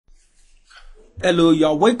Hello, you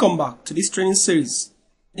are welcome back to this training series.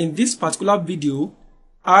 In this particular video,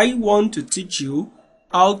 I want to teach you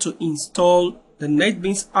how to install the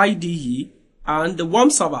NetBeans IDE and the WARM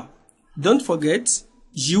server. Don't forget,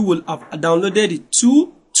 you will have downloaded the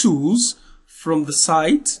two tools from the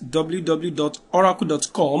site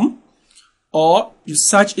www.oracle.com, or you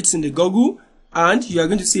search it in the Google and you are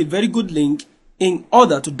going to see a very good link in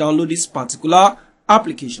order to download these particular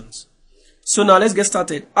applications. So now let's get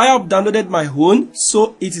started. I have downloaded my own,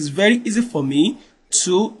 so it is very easy for me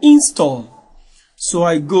to install. So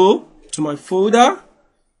I go to my folder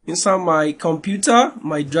inside my computer,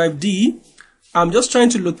 my drive D. I'm just trying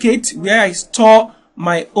to locate where I store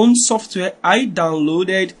my own software I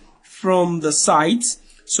downloaded from the site.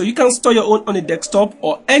 So you can store your own on a desktop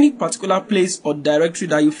or any particular place or directory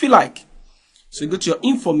that you feel like. So you go to your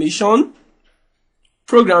information,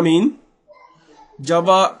 programming,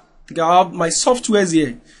 Java. I have my softwares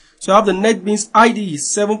here. So I have the NetBeans IDE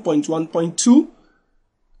 7.1.2.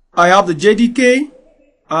 I have the JDK,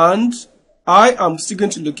 and I am still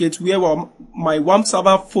going to locate where my WARM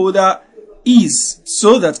server folder is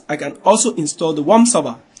so that I can also install the WARM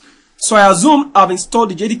server. So I assume I've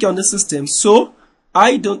installed the JDK on the system, so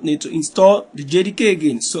I don't need to install the JDK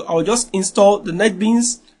again. So I'll just install the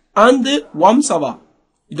NetBeans and the WARM server.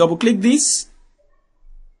 You double click this.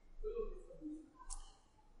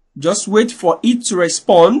 Just wait for it to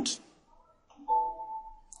respond.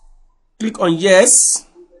 Click on yes.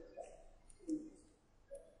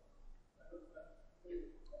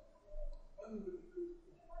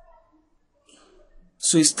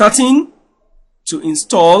 So it's starting to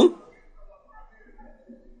install.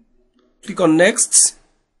 Click on next.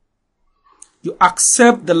 You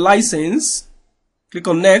accept the license. Click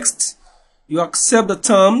on next. You accept the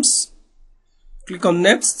terms. Click on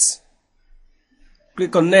next.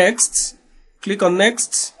 Click on next, click on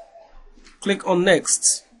next, click on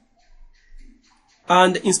next,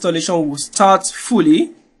 and the installation will start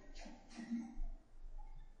fully.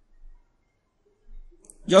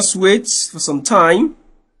 Just wait for some time,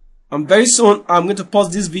 and very soon I'm going to pause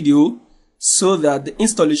this video so that the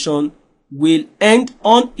installation will end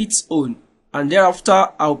on its own, and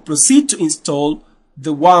thereafter I'll proceed to install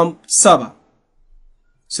the WARM server.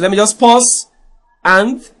 So let me just pause,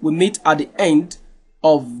 and we'll meet at the end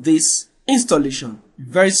of this installation.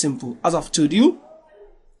 Very simple, as I've told you.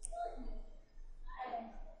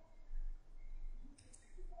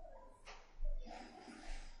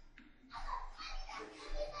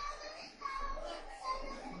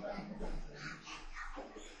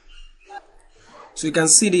 So you can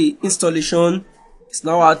see the installation is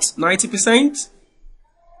now at 90%.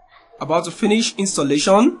 About to finish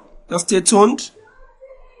installation. Just stay tuned.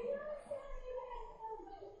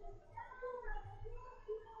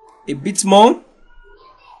 A bit more.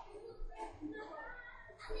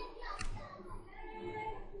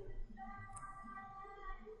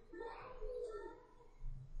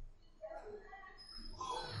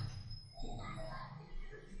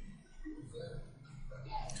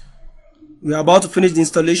 We are about to finish the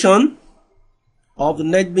installation of the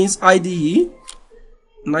NetBeans IDE,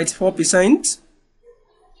 94%.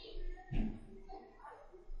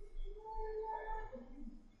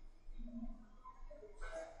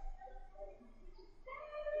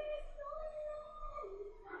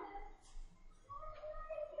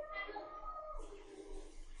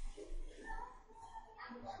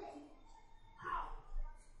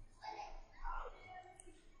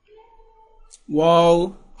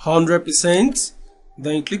 Wow, 100%.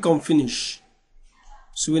 Then you click on finish.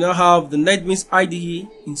 So we now have the NetBeans IDE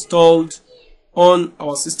installed on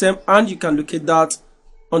our system, and you can locate that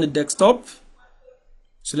on the desktop.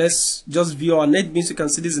 So let's just view our NetBeans. You can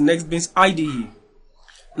see this is the NetBeans IDE.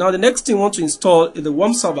 Now the next thing we want to install is the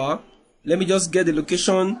WARM server. Let me just get the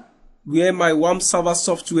location where my WARM server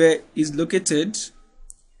software is located.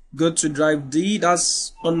 Go to drive D,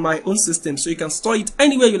 that's on my own system, so you can store it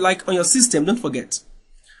anywhere you like on your system. Don't forget,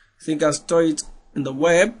 I think I'll store it in the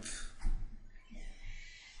web.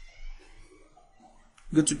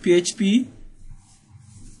 Go to PHP,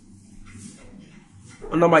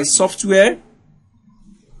 under my software,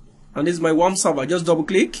 and this is my WARM server. Just double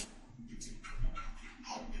click.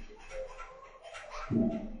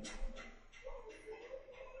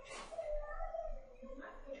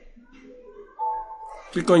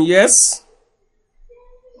 Click on yes.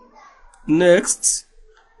 Next,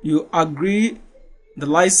 you agree the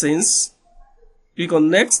license. Click on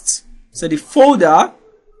next. So the folder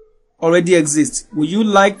already exists. Would you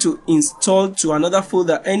like to install to another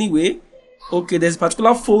folder anyway? Okay, there's a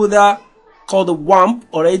particular folder called the WAMP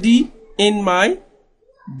already in my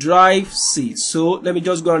drive C. So let me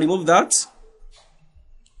just go and remove that.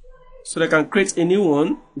 so they can create a new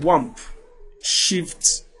one. WAMP,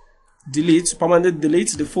 shift delete, permanently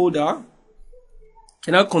delete the folder.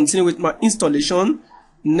 Can I continue with my installation?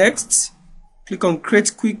 Next, click on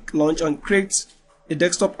create quick launch and create a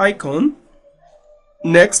desktop icon.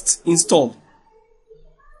 Next, install.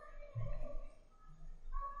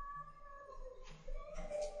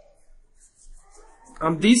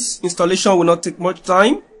 And this installation will not take much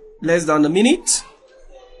time, less than a minute.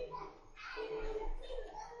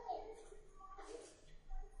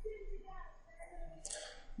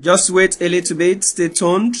 Just wait a little bit, stay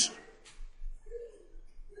tuned.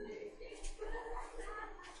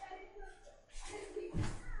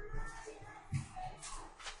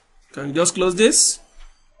 Can you just close this?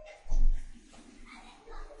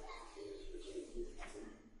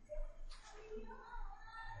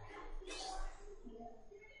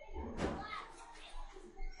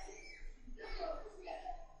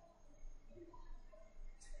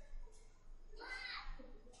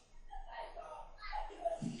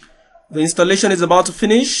 The installation is about to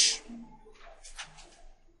finish.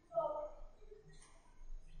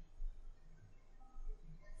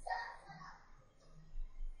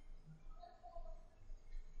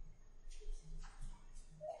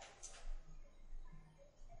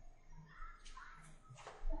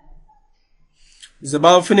 It's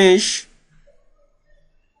about to finish.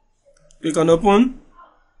 Click on open.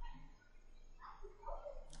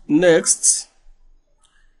 Next,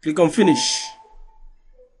 click on finish.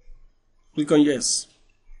 Click on yes.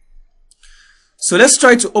 So let's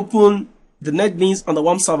try to open the NetBeans on the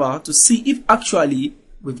WAMP server to see if actually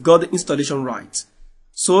we've got the installation right.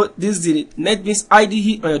 So this is the NetBeans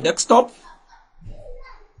IDE on your desktop.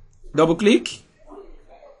 Double click.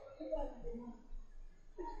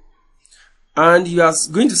 And you are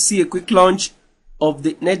going to see a quick launch of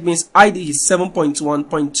the NetBeans IDE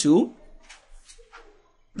 7.1.2.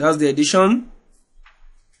 That's the edition.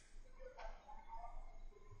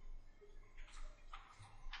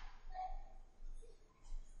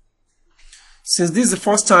 Since this is the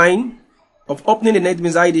first time of opening the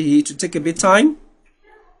NetBeans IDE, to take a bit time,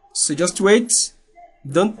 so just wait.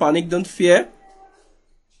 Don't panic, don't fear.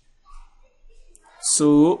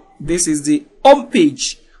 So this is the home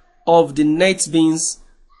page of the NetBeans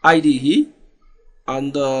IDE,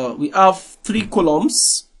 and we have 3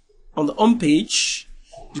 columns on the home page.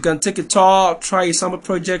 You can take a tour, try a sample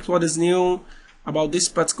project, what is new about this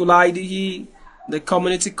particular IDE, the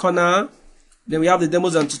community corner. Then we have the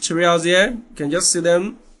demos and tutorials here. You can just see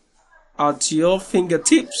them at your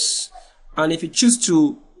fingertips. And if you choose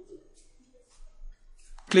to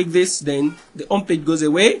click this, then the home page goes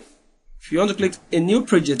away. If you want to click a new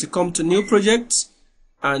project, you come to new project.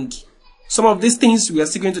 And some of these things, we are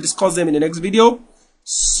still going to discuss them in the next video.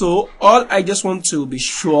 So all I just want to be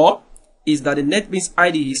sure is that the NetBeans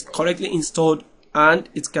IDE is correctly installed and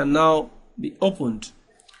it can now be opened.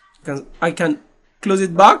 I can close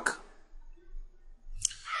it back.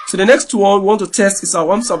 So the next one we want to test is our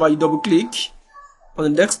WAMP server. You double click on the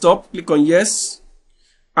desktop, click on yes,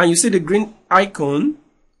 and you see the green icon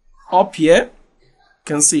up here. You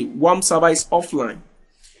can see WAMP server is offline.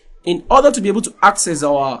 In order to be able to access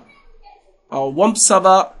our WAMP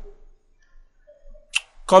server,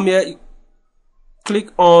 come here,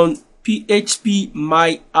 click on PHP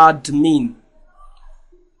My Admin.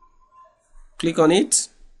 Click on it.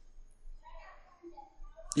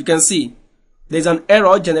 You can see there's an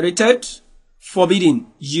error generated forbidding.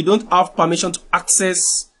 You don't have permission to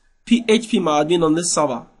access PHP My Admin on this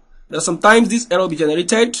server. Sometimes this error will be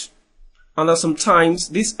generated, and sometimes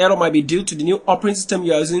this error might be due to the new operating system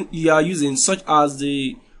you are using, such as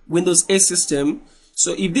the Windows 8 system.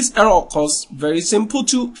 So if this error occurs, very simple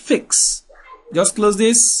to fix. Just close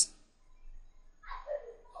this.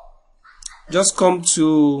 Just come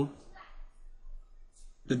to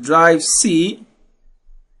the drive C.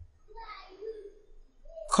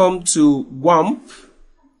 Come to WAMP,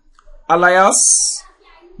 alias,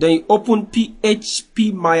 then you open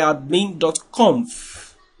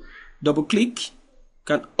phpmyadmin.conf. Double click,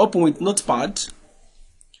 can open with Notepad.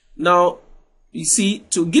 Now, you see,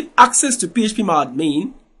 to get access to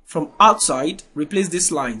phpmyadmin from outside, replace these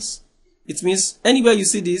lines. It means anywhere you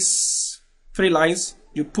see these 3 lines,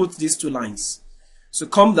 you put these 2 lines. So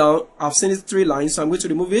come down, I've seen it 3 lines, so I'm going to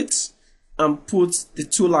remove it and put the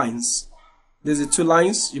 2 lines. There's the 2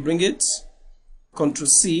 lines, you bring it, Ctrl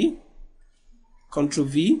C, Ctrl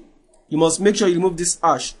V. You must make sure you remove this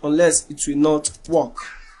hash, unless it will not work.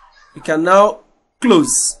 You can now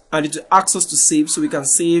close, and it will ask us to save, so we can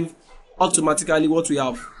save automatically what we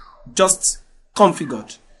have just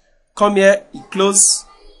configured. Come here, you close,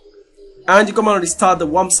 and you come and restart the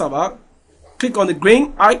WAMP server. click on the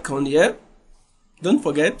green icon here. Don't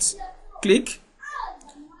forget, click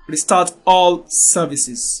restart all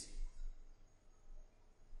services.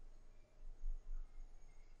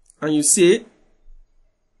 And you see,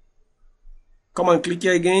 come and click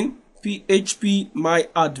here again, PHP My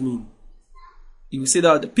Admin. You will see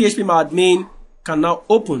that the PHP My Admin can now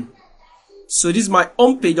open. So this is my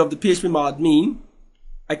home page of the PHP My Admin.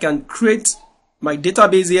 I can create my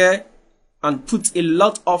database here and put a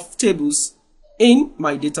lot of tables in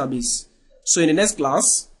my database. So in the next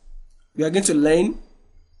class, we are going to learn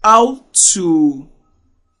how to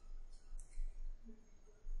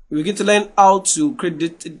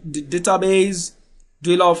create the database,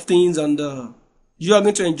 do a lot of things, and you are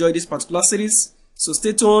going to enjoy this particular series. So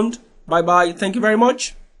stay tuned. Bye bye. Thank you very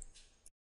much.